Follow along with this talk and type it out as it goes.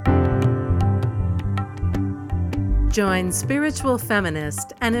Join spiritual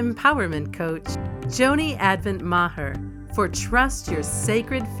feminist and empowerment coach Joni Advent Maher for Trust Your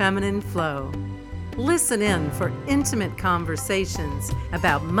Sacred Feminine Flow. Listen in for intimate conversations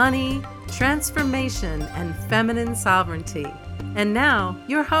about money, transformation, and feminine sovereignty. And now,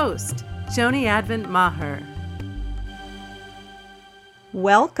 your host, Joni Advent Maher.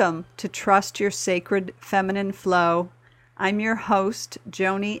 Welcome to Trust Your Sacred Feminine Flow. I'm your host,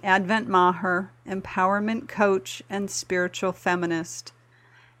 Joni Advent Maher, empowerment coach and spiritual feminist.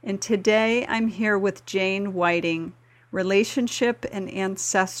 And today I'm here with Jane Whiting, relationship and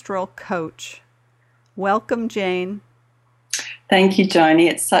ancestral coach. Welcome, Jane. Thank you, Joni.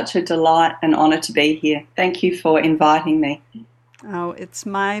 It's such a delight and honor to be here. Thank you for inviting me. Oh, it's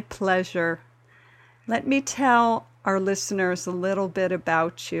my pleasure. Let me tell our listeners a little bit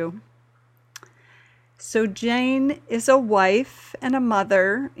about you. So Jane is a wife and a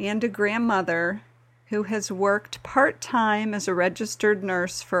mother and a grandmother who has worked part-time as a registered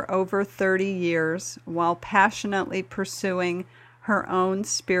nurse for over 30 years while passionately pursuing her own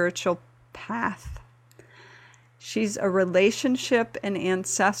spiritual path. She's a relationship and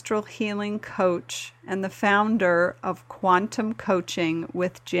ancestral healing coach and the founder of Quantum Coaching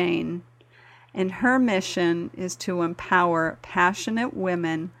with Jane. And her mission is to empower passionate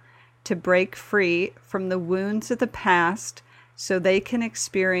women to break free from the wounds of the past so they can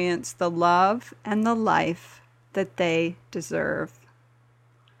experience the love and the life that they deserve.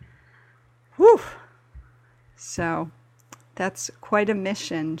 Whew! So that's quite a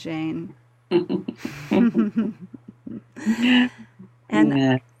mission, Jane.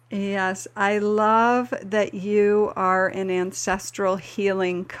 And yes, I love that you are an ancestral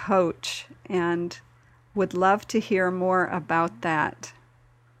healing coach and would love to hear more about that.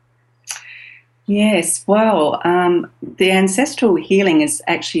 Yes, well, the ancestral healing is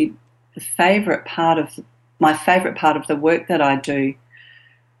actually my favourite part of the work that I do,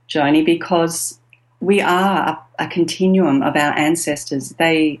 Joni, because we are a continuum of our ancestors.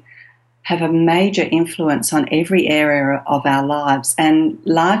 They have a major influence on every area of our lives, and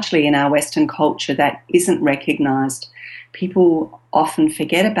largely in our Western culture that isn't recognised. People often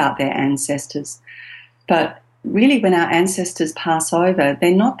forget about their ancestors, but really when our ancestors pass over,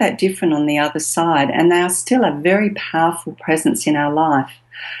 they're not that different on the other side, and they are still a very powerful presence in our life.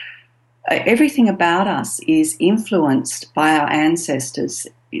 Everything about us is influenced by our ancestors,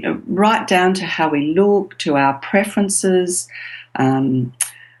 right down to how we look, to our preferences,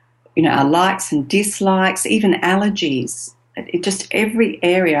 our likes and dislikes, even allergies. Just every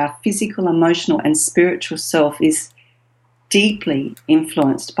area, our physical, emotional and spiritual self is deeply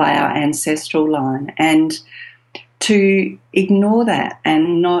influenced by our ancestral line. And to ignore that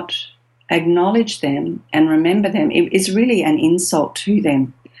and not acknowledge them and remember them is really an insult to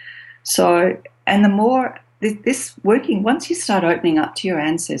them. So, and the more this working, once you start opening up to your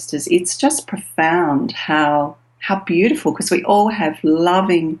ancestors, it's just profound how beautiful, because we all have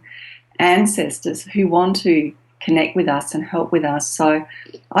loving ancestors who want to connect with us and help with us. So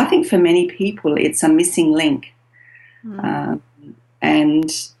I think for many people it's a missing link.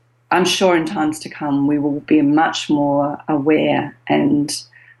 And I'm sure in times to come we will be much more aware and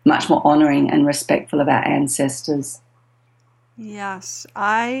much more honouring and respectful of our ancestors. Yes,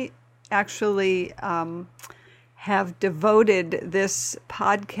 I actually have devoted this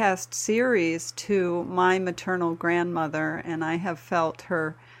podcast series to my maternal grandmother, and I have felt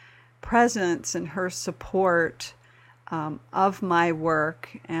her presence and her support of my work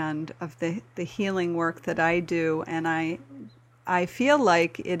and of the healing work that I do, and I feel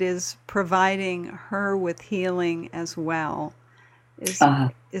like it is providing her with healing as well. Is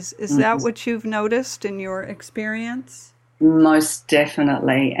that what you've noticed in your experience? Most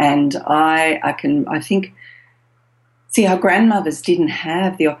definitely, and I think, our grandmothers didn't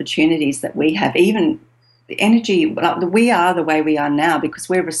have the opportunities that we have, even the energy. We are the way we are now because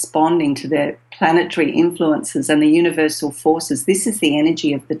we're responding to the planetary influences and the universal forces. This is the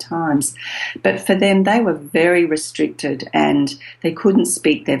energy of the times. But for them, they were very restricted and they couldn't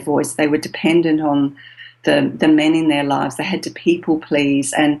speak their voice. They were dependent on the men in their lives. They had to people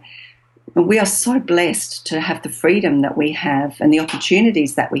please. And we are so blessed to have the freedom that we have and the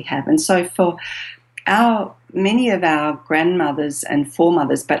opportunities that we have. And so for many of our grandmothers and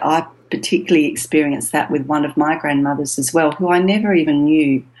foremothers, but I particularly experienced that with one of my grandmothers as well, who I never even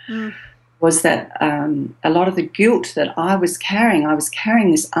knew, was that a lot of the guilt that I was carrying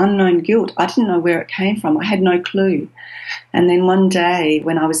this unknown guilt. I didn't know where it came from. I had no clue. And then one day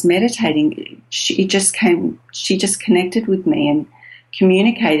when I was meditating, she just connected with me and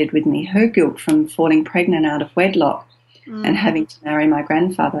communicated with me her guilt from falling pregnant out of wedlock and having to marry my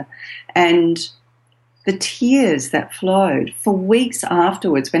grandfather. And the tears that flowed for weeks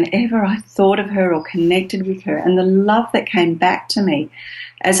afterwards whenever I thought of her or connected with her, and the love that came back to me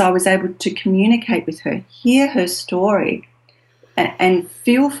as I was able to communicate with her, hear her story, and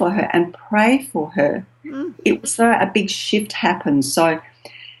feel for her and pray for her. It was so a big shift happened. So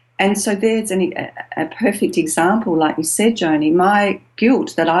there's a perfect example, like you said, Joni, my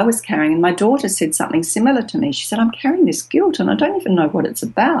guilt that I was carrying, and my daughter said something similar to me. She said, I'm carrying this guilt and I don't even know what it's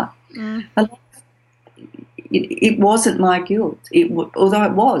about. It wasn't my guilt, although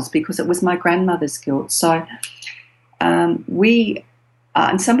it was, because it was my grandmother's guilt. So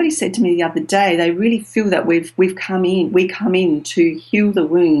and somebody said to me the other day, they really feel that we come in to heal the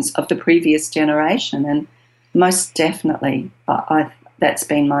wounds of the previous generation, and most definitely, that's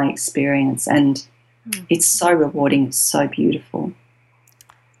been my experience, and it's so rewarding. It's so beautiful.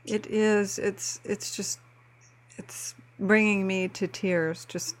 It is. It's bringing me to tears.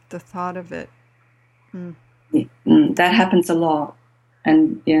 Just the thought of it. That happens a lot.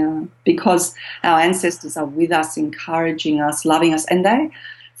 And because our ancestors are with us, encouraging us, loving us, and they,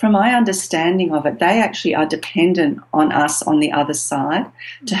 from my understanding of it, they actually are dependent on us on the other side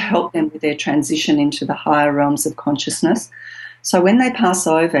to help them with their transition into the higher realms of consciousness. So when they pass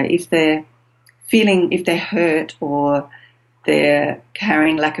over, if they're hurt or they're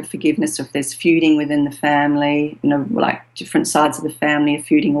carrying lack of forgiveness, or if there's feuding within the family, like different sides of the family are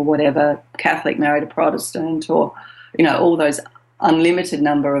feuding or whatever, Catholic married a Protestant, or, all those unlimited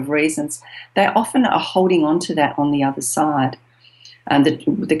number of reasons, they often are holding on to that on the other side.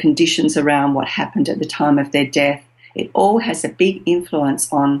 The conditions around what happened at the time of their death, it all has a big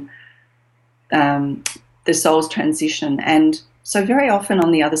influence on the soul's transition. And so very often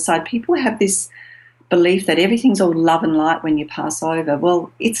on the other side, people have this belief that everything's all love and light when you pass over.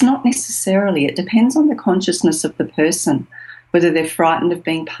 Well, it's not necessarily. It depends on the consciousness of the person, whether they're frightened of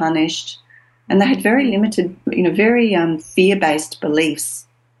being punished. And they had very limited, very fear-based beliefs,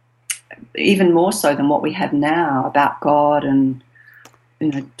 even more so than what we have now about God and,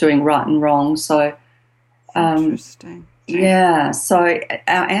 doing right and wrong. So, interesting. Yeah. So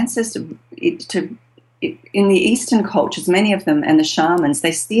our ancestors, in the Eastern cultures, many of them and the shamans,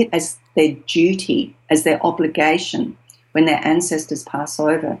 they see it as their duty, as their obligation when their ancestors pass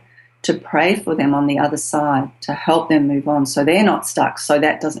over, to pray for them on the other side, to help them move on so they're not stuck. So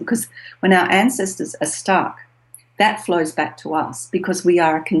that doesn't, because when our ancestors are stuck, that flows back to us because we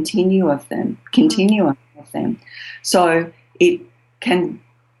are a continuum of them. So it can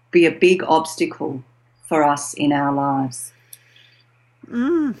be a big obstacle for us in our lives.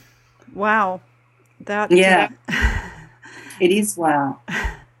 Wow. That it is wow.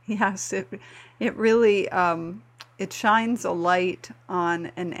 Yes, it really it shines a light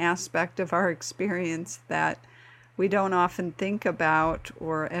on an aspect of our experience that we don't often think about,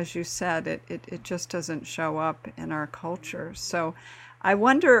 or as you said, it just doesn't show up in our culture. So I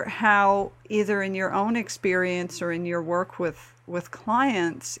wonder how, either in your own experience or in your work with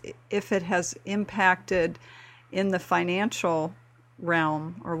clients, if it has impacted in the financial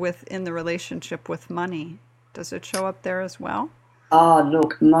realm or in the relationship with money. Does it show up there as well? Oh,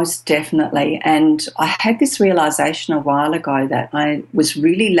 look, most definitely. And I had this realization a while ago that I was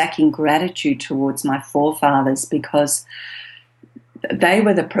really lacking gratitude towards my forefathers because they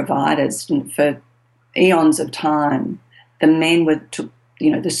were the providers for eons of time. The men took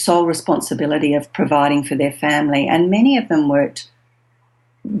the sole responsibility of providing for their family, and many of them worked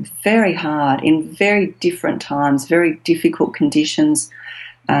very hard in very different times, very difficult conditions.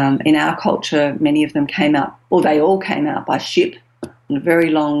 In our culture, many of them they all came out by ship. Very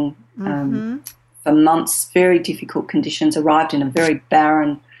long, for months, very difficult conditions, arrived in a very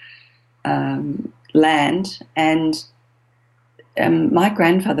barren land. And my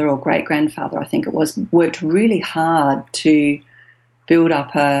grandfather or great-grandfather, I think it was, worked really hard to build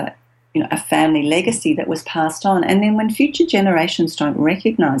up a family legacy that was passed on. And then when future generations don't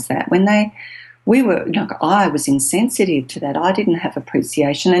recognise that, I was insensitive to that. I didn't have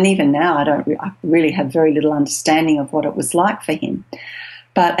appreciation, and even now I really have very little understanding of what it was like for him.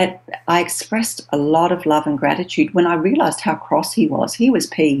 But I expressed a lot of love and gratitude when I realised how cross he was. He was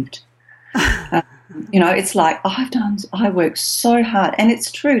peeved. It's like I worked so hard, and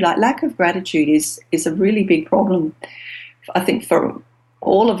it's true. Like, lack of gratitude is a really big problem, I think, for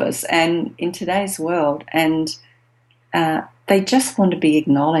all of us, and in today's world. And they just want to be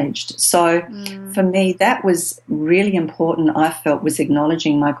acknowledged. So for me, that was really important. I felt was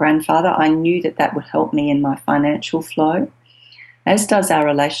acknowledging my grandfather. I knew that would help me in my financial flow, as does our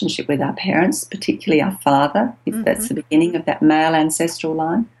relationship with our parents, particularly our father. That's the beginning of that male ancestral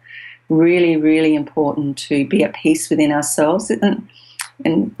line. Really, really important to be at peace within ourselves. And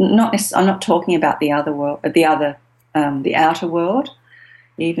and I'm not talking about the other world, the outer world.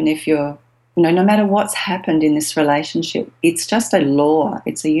 Even if you're, no matter what's happened in this relationship, it's just a law.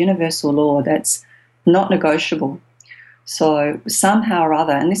 It's a universal law that's not negotiable. So somehow or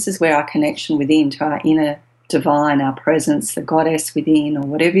other, and this is where our connection within, to our inner divine, our presence, the goddess within, or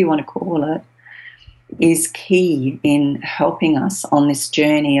whatever you want to call it, is key in helping us on this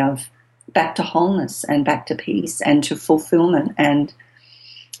journey of back to wholeness and back to peace and to fulfillment. And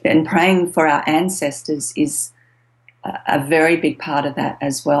praying for our ancestors is a very big part of that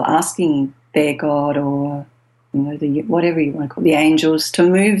as well, asking their God, or whatever you want to call it, the angels, to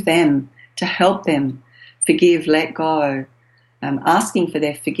move them, to help them forgive, let go, asking for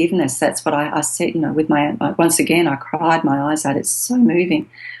their forgiveness. That's what I said, with once again, I cried my eyes out. It's so moving.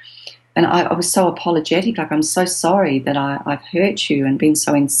 And I was so apologetic, like, I'm so sorry that I've hurt you and been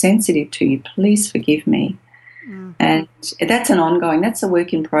so insensitive to you. Please forgive me. Mm-hmm. And that's that's a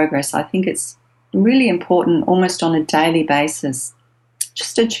work in progress. I think it's really important, almost on a daily basis,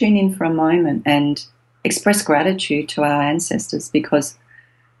 just to tune in for a moment and express gratitude to our ancestors, because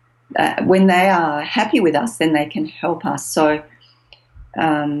when they are happy with us, then they can help us. So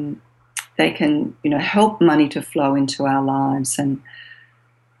they can, help money to flow into our lives. And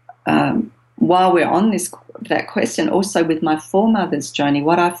while we're on that question, also with my foremothers journey,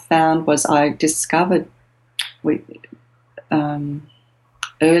 what I found was I discovered earlier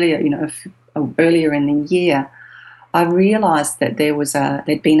in the year, I realised that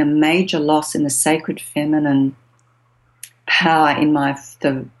there'd been a major loss in the sacred feminine power in my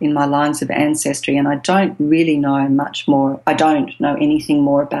lines of ancestry, and I don't really know much more. I don't know anything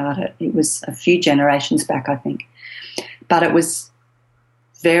more about it. It was a few generations back, I think, but it was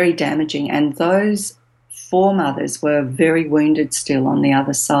very damaging, and those foremothers were very wounded still on the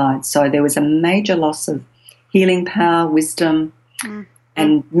other side. So there was a major loss of healing power, wisdom,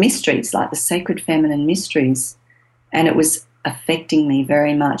 and mysteries, like the sacred feminine mysteries, and it was affecting me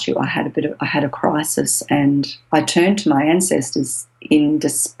very much. I had a crisis, and I turned to my ancestors in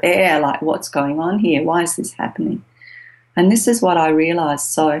despair, like, what's going on here? Why is this happening? And this is what I realised.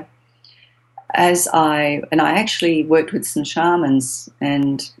 So I actually worked with some shamans,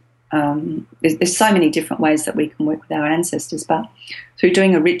 and there's so many different ways that we can work with our ancestors, but through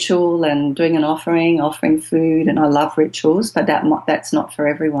doing a ritual and doing an offering food, and I love rituals, but that's not for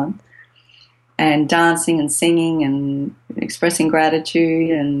everyone, and dancing and singing and expressing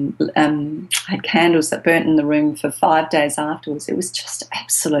gratitude, and had candles that burnt in the room for 5 days afterwards. It was just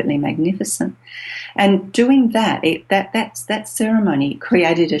absolutely magnificent. And doing that ceremony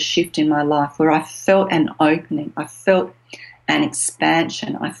created a shift in my life where I felt an opening, I felt an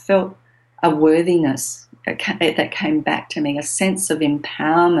expansion, I felt a worthiness that came back to me, a sense of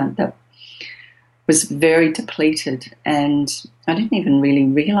empowerment that was very depleted, and I didn't even really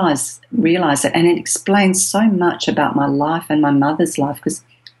realise it. And it explains so much about my life and my mother's life, because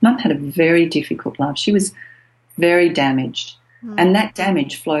Mum had a very difficult life. She was very damaged, and that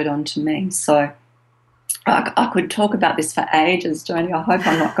damage flowed on to me. So I could talk about this for ages, Joni. I hope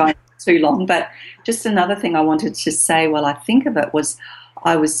I'm not going too long. But just another thing I wanted to say while I think of it was,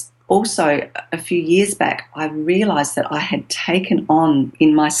 I was also, a few years back, I realised that I had taken on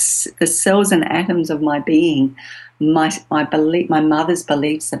in the cells and atoms of my being my mother's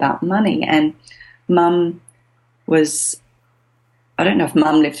beliefs about money. And Mum was, I don't know if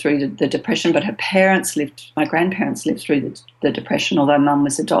Mum lived through the Depression, but my grandparents lived through the Depression, although Mum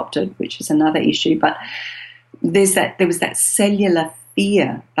was adopted, which is another issue. But there was that cellular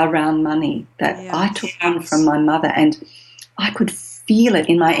fear around money that I took on from my mother, and I could feel it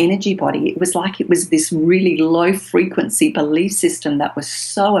in my energy body. It was like it was this really low frequency belief system that was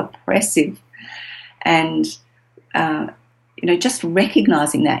so oppressive. And just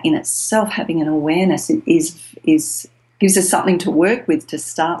recognizing that in itself, having an awareness, gives us something to work with to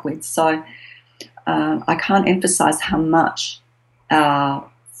start with. So I can't emphasize how much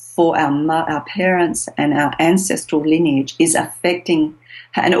for our parents and our ancestral lineage is affecting,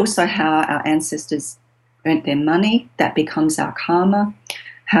 and also how our ancestors earned their money. That becomes our karma,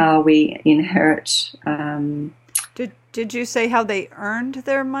 how we inherit. Did you say how they earned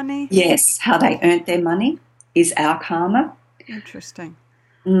their money? Yes, how they earned their money is our karma. Interesting.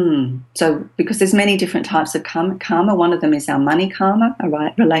 So because there's many different types of karma. One of them is our money karma,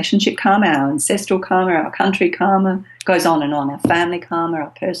 our relationship karma, our ancestral karma, our country karma. It goes on and on. Our family karma,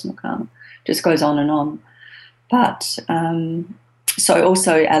 our personal karma, just goes on and on. But so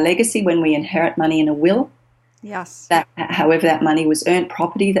also our legacy, when we inherit money in a will. Yes. That, however that money was earned,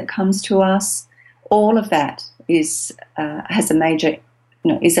 property that comes to us, all of that is has a major,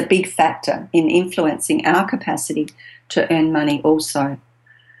 is a big factor in influencing our capacity to earn money also.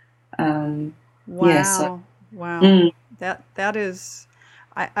 Wow. Yeah, so, Wow. That is,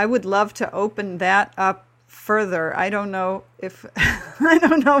 I would love to open that up further. I don't know if I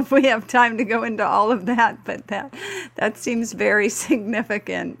don't know if we have time to go into all of that, but that seems very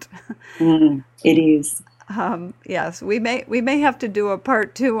significant. it is. Yes, we may have to do a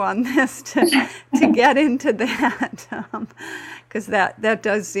part 2 on this to get into that, because that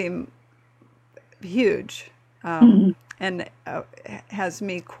does seem huge, and has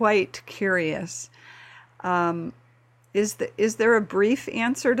me quite curious. Is there a brief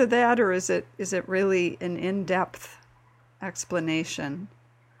answer to that, or is it really an in-depth explanation?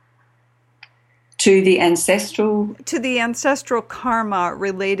 To the ancestral karma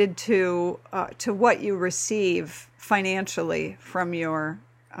related to what you receive financially from your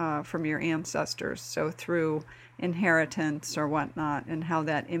ancestors, so through inheritance or whatnot, and how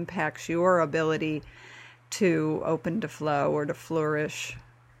that impacts your ability to open to flow or to flourish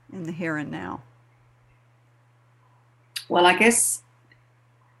in the here and now. Well, I guess,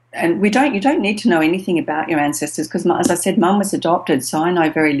 and you don't need to know anything about your ancestors, because, as I said, Mum was adopted, so I know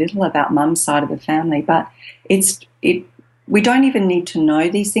very little about Mum's side of the family. But we don't even need to know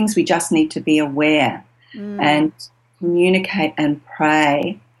these things. We just need to be aware and communicate and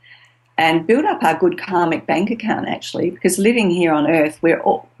pray and build up our good karmic bank account, actually, because living here on Earth,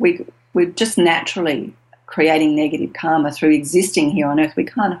 we're just naturally creating negative karma through existing here on Earth. We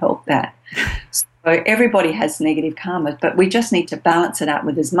can't help that. So everybody has negative karma, but we just need to balance it out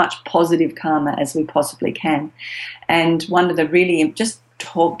with as much positive karma as we possibly can. And one of the really,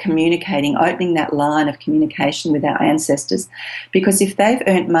 communicating, opening that line of communication with our ancestors, because if they've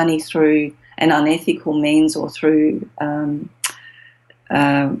earned money through an unethical means or through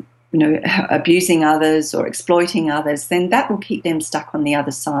abusing others or exploiting others, then that will keep them stuck on the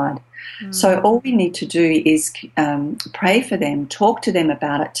other side. So all we need to do is pray for them, talk to them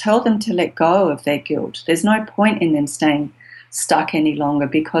about it, tell them to let go of their guilt. There's no point in them staying stuck any longer,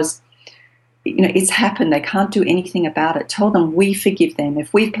 because it's happened. They can't do anything about it. Tell them we forgive them.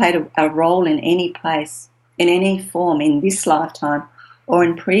 If we've played a role in any place, in any form, in this lifetime or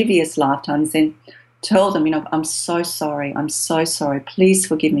in previous lifetimes, then tell them, I'm so sorry. I'm so sorry. Please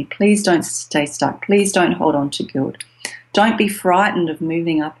forgive me. Please don't stay stuck. Please don't hold on to guilt. Don't be frightened of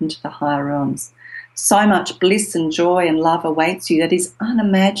moving up into the higher realms. So much bliss and joy and love awaits you that is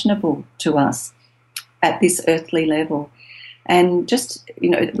unimaginable to us at this earthly level. And just,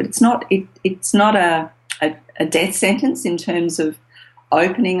 it's not a death sentence in terms of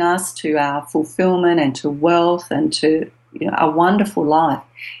opening us to our fulfillment and to wealth and to a wonderful life.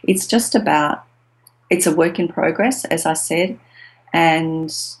 It's just about, it's a work in progress, as I said,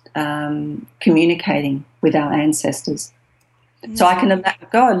 and communicating with our ancestors. So I can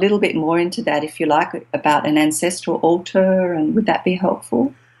go a little bit more into that, if you like, about an ancestral altar, and would that be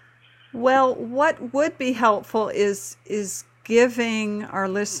helpful? Well, what would be helpful is giving our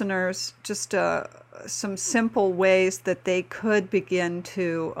listeners just some simple ways that they could begin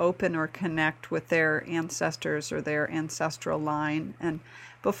to open or connect with their ancestors or their ancestral line. And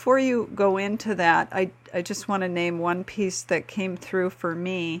before you go into that, I just want to name one piece that came through for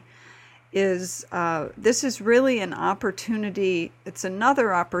me. Is this is really an opportunity, it's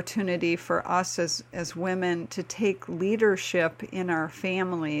another opportunity for us as women to take leadership in our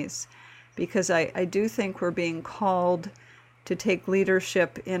families, because I do think we're being called to take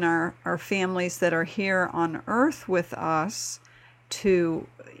leadership in our families that are here on earth with us, to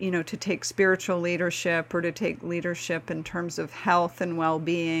take spiritual leadership or to take leadership in terms of health and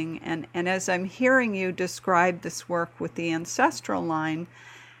well-being. And as I'm hearing you describe this work with the ancestral line,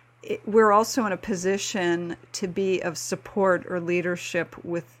 we're also in a position to be of support or leadership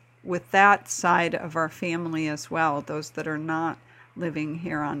with that side of our family as well, those that are not living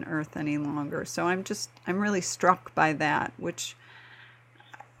here on earth any longer. So I'm really struck by that, which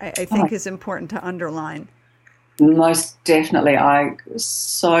I think is important to underline. Most definitely. I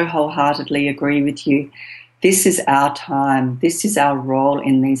so wholeheartedly agree with you. This is our time. This is our role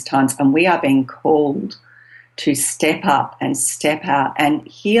in these times, and we are being called to step up and step out and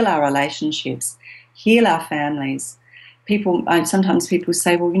heal our relationships, heal our families. Sometimes people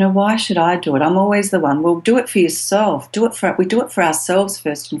say, well, why should I do it? I'm always the one. Well, do it for yourself. We do it for ourselves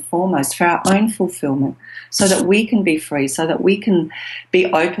first and foremost, for our own fulfillment, so that we can be free, so that we can be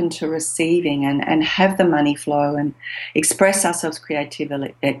open to receiving and have the money flow and express ourselves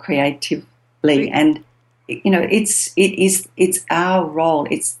creatively. And it's our role.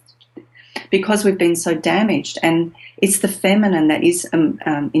 It's because we've been so damaged, and it's the feminine that is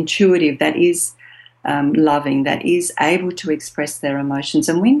intuitive, that is loving, that is able to express their emotions,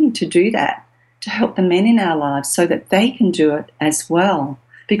 and we need to do that to help the men in our lives so that they can do it as well,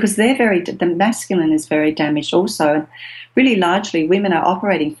 because the masculine is very damaged also. And really largely women are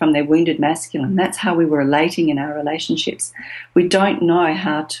operating from their wounded masculine. That's how we were relating in our relationships. We don't know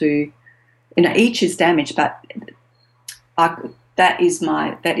how to, each is damaged, but that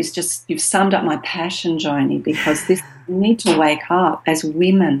is just, you've summed up my passion, Joni, because we need to wake up. As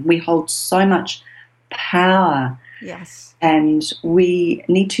women, we hold so much power. Yes. And we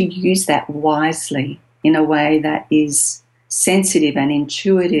need to use that wisely in a way that is sensitive and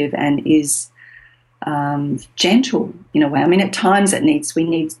intuitive and is gentle in a way. I mean, at times we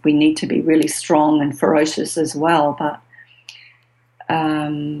need to be really strong and ferocious as well. But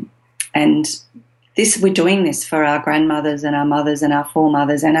we're doing this for our grandmothers and our mothers and our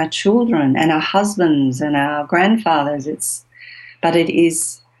foremothers and our children and our husbands and our grandfathers. It's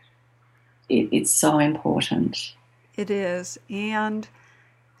so important. It is. And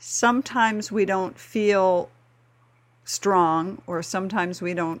sometimes we don't feel strong, or sometimes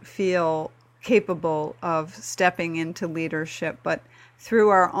we don't feel capable of stepping into leadership, but through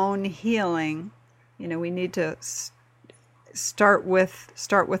our own healing, we need to start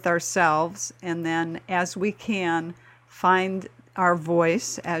with ourselves, and then as we can find our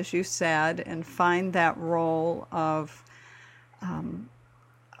voice, as you said, and find that role of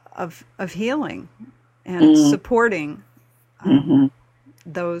healing and supporting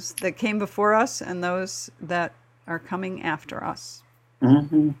those that came before us and those that are coming after us.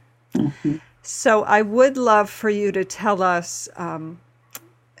 Mm-hmm. Mm-hmm. So I would love for you to tell us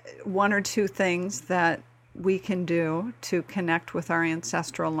one or two things that we can do to connect with our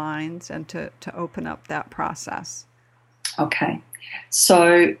ancestral lines and to open up that process. Okay.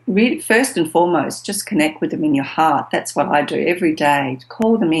 So really, first and foremost, just connect with them in your heart. That's what I do every day.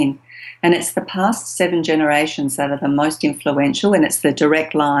 Call them in. And it's the past 7 generations that are the most influential, and it's the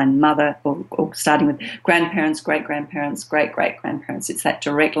direct line, mother, or starting with grandparents, great-grandparents, great-great-grandparents. It's that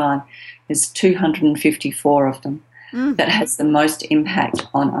direct line. There's 254 of them that has the most impact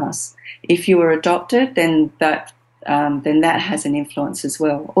on us. If you were adopted, then that has an influence as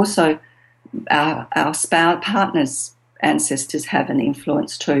well. Also, our spouse, partners' ancestors have an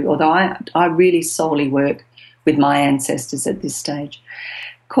influence too, although I really solely work with my ancestors at this stage.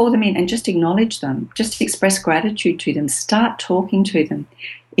 Call them in and just acknowledge them. Just express gratitude to them. Start talking to them.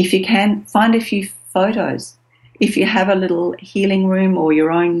 If you can, find a few photos. If you have a little healing room or your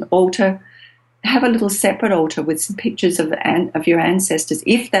own altar, have a little separate altar with some pictures of your ancestors,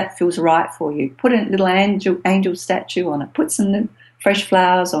 if that feels right for you. Put a little angel statue on it. Put some fresh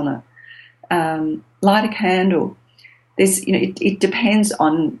flowers on it. Light a candle. It depends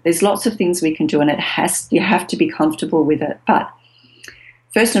on. There's lots of things we can do, and you have to be comfortable with it. But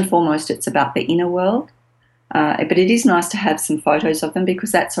first and foremost, it's about the inner world. But it is nice to have some photos of them,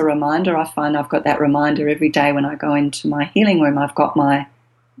 because that's a reminder. I find I've got that reminder every day when I go into my healing room. I've got my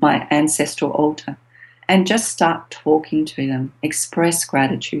ancestral altar, and just start talking to them. Express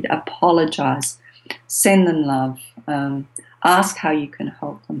gratitude, apologize, send them love, ask how you can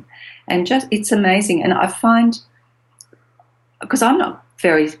help them. And it's amazing. And I find, because I'm not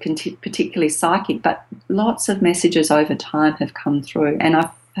very particularly psychic, but lots of messages over time have come through. And I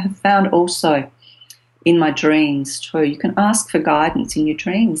have found also in my dreams too, you can ask for guidance in your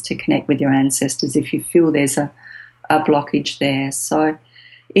dreams to connect with your ancestors if you feel there's a blockage there. So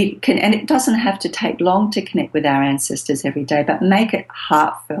it can, and it doesn't have to take long to connect with our ancestors every day, but make it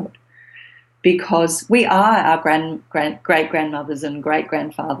heartfelt, because we are our great-grandmothers and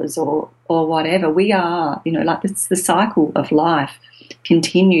great-grandfathers or whatever. We are, like it's the cycle of life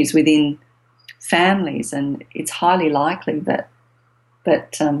continues within families, and it's highly likely that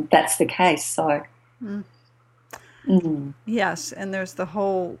that's the case. So yes, and there's the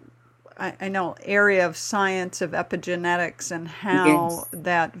whole I know area of science of epigenetics and how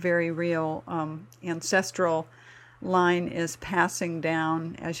that very real ancestral line is passing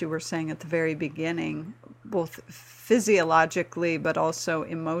down, as you were saying at the very beginning, both physiologically but also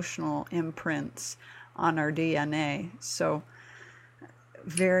emotional imprints on our DNA. So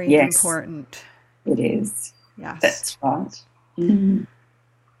very important. It is. Yes. That's right. Mm-hmm.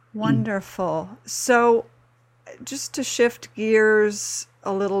 Wonderful. So just to shift gears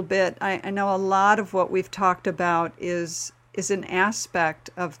a little bit, I know a lot of what we've talked about is an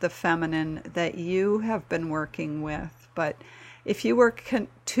aspect of the feminine that you have been working with. But if you were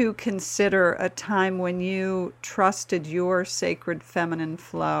to consider a time when you trusted your sacred feminine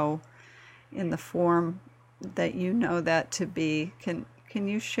flow in the form that you know that to be, can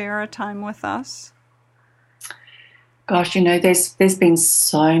you share a time with us? Gosh, there's been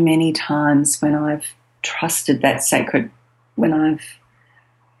so many times when I've trusted that sacred, when I've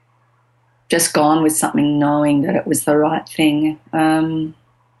just gone with something knowing that it was the right thing.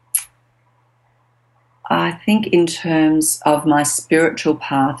 I think in terms of my spiritual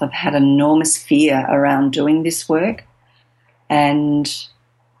path, I've had enormous fear around doing this work, and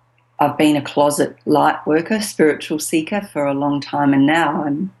I've been a closet light worker, spiritual seeker for a long time, and now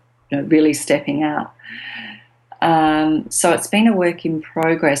I'm really stepping out. So it's been a work in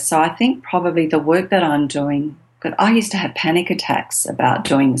progress. So I think probably the work that I'm doing, because I used to have panic attacks about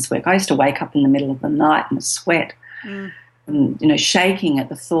doing this work. I used to wake up in the middle of the night in a sweat, and, shaking at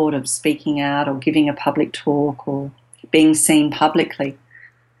the thought of speaking out or giving a public talk or being seen publicly.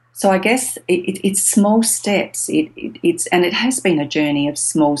 So I guess it's small steps. It has been a journey of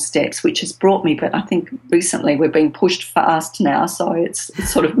small steps, which has brought me. But I think recently we're being pushed fast now, so it's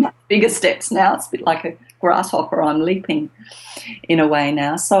sort of much bigger steps now. It's a bit like a grasshopper. I'm leaping in a way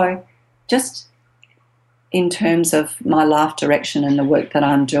now. So just in terms of my life direction and the work that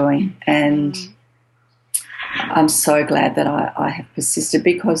I'm doing, and I'm so glad that I have persisted,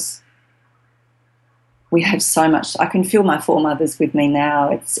 because we have so much. I can feel my foremothers with me now.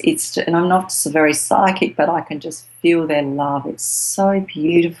 And I'm not so very psychic, but I can just feel their love. It's so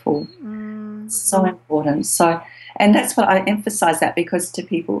beautiful, so important. So, and that's what I emphasize, that because to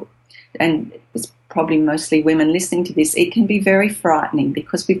people, and it's probably mostly women listening to this, it can be very frightening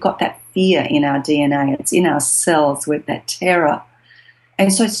because we've got that fear in our DNA. It's in our cells with that terror.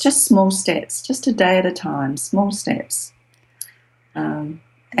 And so it's just small steps, just a day at a time, small steps.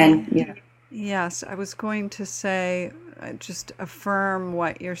 Yes, I was going to say, just affirm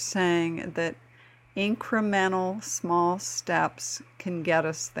what you're saying, that incremental small steps can get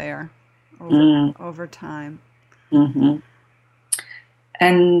us there over time. Mm-hmm.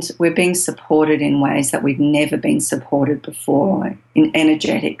 And we're being supported in ways that we've never been supported before,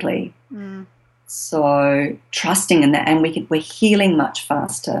 energetically. So trusting in that, and we're healing much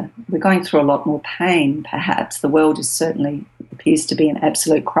faster. We're going through a lot more pain, perhaps. The world is certainly appears to be an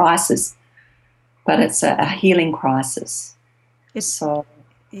absolute crisis, but it's a healing crisis. So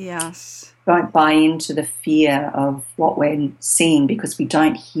yes, don't buy into the fear of what we're seeing, because we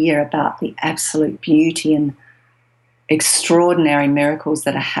don't hear about the absolute beauty and extraordinary miracles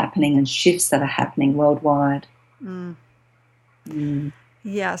that are happening and shifts that are happening worldwide.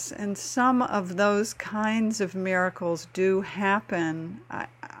 Yes, and some of those kinds of miracles do happen.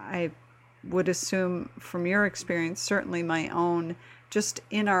 I would assume from your experience, certainly my own, just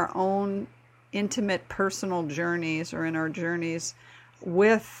in our own intimate personal journeys, or in our journeys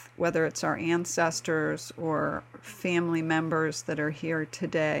with, whether it's our ancestors or family members that are here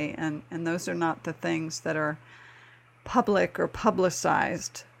today. And those are not the things that are public or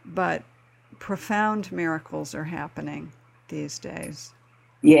publicized, but profound miracles are happening these days.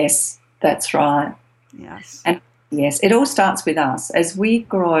 Yes, that's right. Yes. And yes, it all starts with us. As we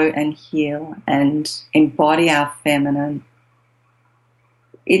grow and heal and embody our feminine,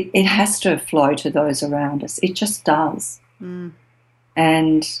 it has to flow to those around us. It just does.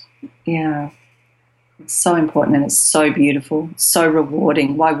 And, yeah, it's so important, and it's so beautiful, so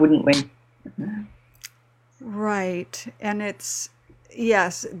rewarding. Why wouldn't we? Right. And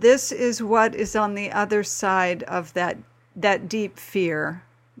yes, this is what is on the other side of that deep fear.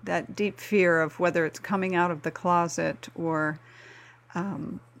 That deep fear of whether it's coming out of the closet or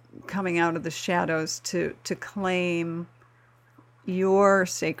coming out of the shadows to claim your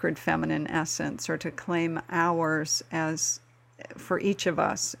sacred feminine essence, or to claim ours as for each of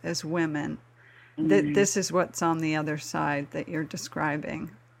us as women. This is what's on the other side that you're describing.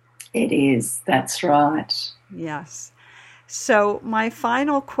 It is. That's right. Yes. So my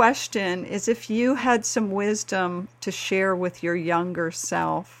final question is, if you had some wisdom to share with your younger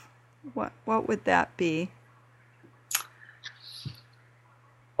self, what would that be?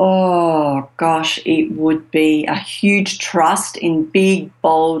 Oh, gosh, it would be a huge trust in big,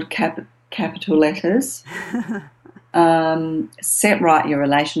 bold, capital letters. Set right your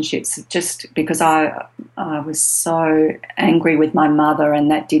relationships, just because I was so angry with my mother, and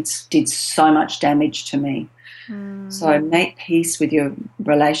that did so much damage to me. So make peace with your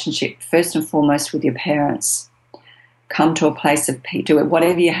relationship, first and foremost with your parents. Come to a place of peace. Do it,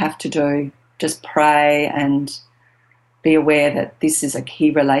 whatever you have to do. Just pray and be aware that this is a key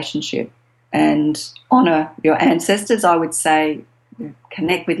relationship. And honour your ancestors, I would say.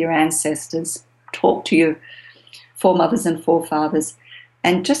 Connect with your ancestors. Talk to your foremothers and forefathers.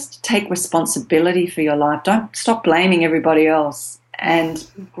 And just take responsibility for your life. Don't stop blaming everybody else. And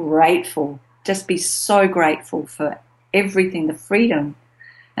be grateful. Just be so grateful for everything, the freedom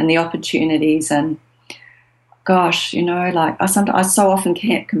and the opportunities. And gosh, like I so often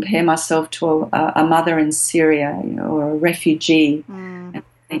can't compare myself to a mother in Syria, or a refugee. And I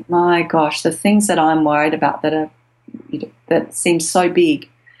think, my gosh, the things that I'm worried about that seem so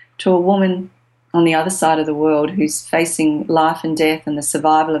big, to a woman on the other side of the world who's facing life and death and the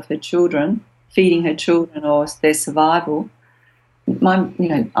survival of her children, feeding her children or their survival,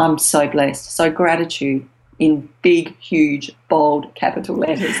 I'm so blessed. So gratitude in big, huge, bold, capital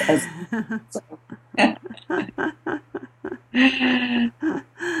letters.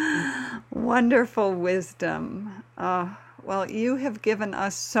 Wonderful wisdom. Well, you have given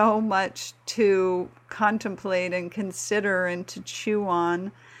us so much to contemplate and consider and to chew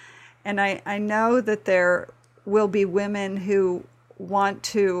on. And I know that there will be women who want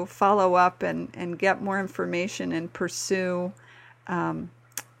to follow up and get more information and pursue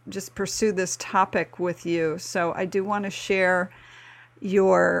this topic with you. So I do want to share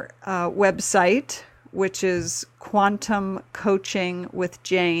your website, which is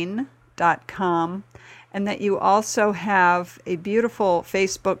quantumcoachingwithjane.com, and that you also have a beautiful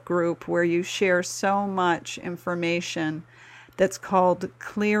Facebook group where you share so much information that's called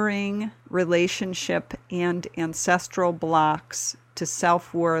Clearing Relationship and Ancestral Blocks to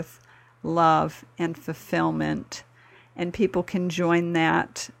Self-Worth, Love, and Fulfillment. And people can join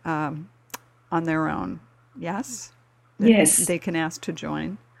that on their own. Yes? Yes. They can ask to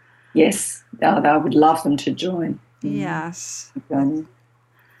join. Yes. I would love them to join. Yes.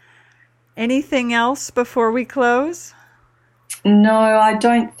 Anything else before we close? No, I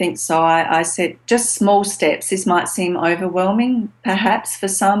don't think so. I said just small steps. This might seem overwhelming perhaps for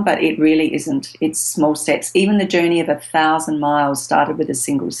some, but it really isn't. It's small steps. Even the journey of 1,000 miles started with a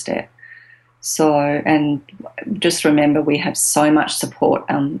single step. So, and just remember, we have so much support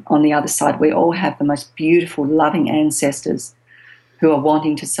on the other side. We all have the most beautiful, loving ancestors who are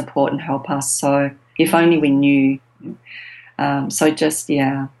wanting to support and help us. So if only we knew. That's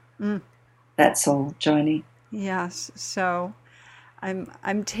all, Joni. Yes. So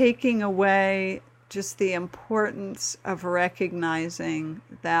I'm taking away just the importance of recognizing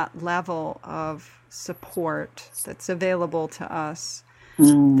that level of support that's available to us.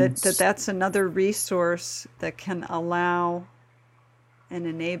 That's another resource that can allow and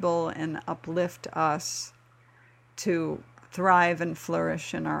enable and uplift us to thrive and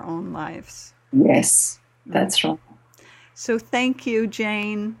flourish in our own lives. Yes, that's right. So thank you,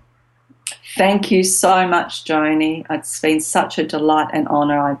 Jane. Thank you so much, Joni. It's been such a delight and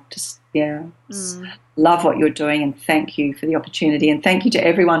honor. I just, love what you're doing, and thank you for the opportunity. And thank you to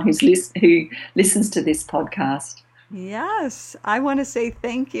everyone who listens to this podcast. Yes, I want to say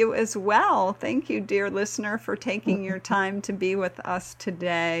thank you as well. Thank you, dear listener, for taking your time to be with us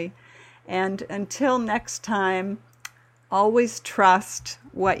today. And until next time, always trust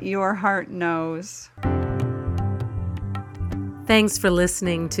what your heart knows. Thanks for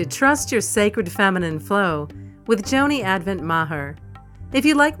listening to Trust Your Sacred Feminine Flow with Joni Advent Maher. If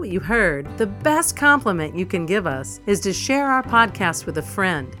you like what you heard, the best compliment you can give us is to share our podcast with a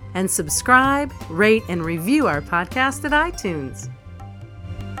friend and subscribe, rate, and review our podcast at iTunes.